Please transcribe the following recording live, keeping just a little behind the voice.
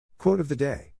Quote of the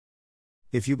day.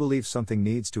 If you believe something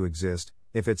needs to exist,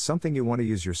 if it's something you want to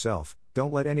use yourself,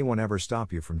 don't let anyone ever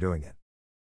stop you from doing it.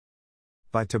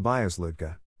 By Tobias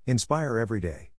Lütke. Inspire every day.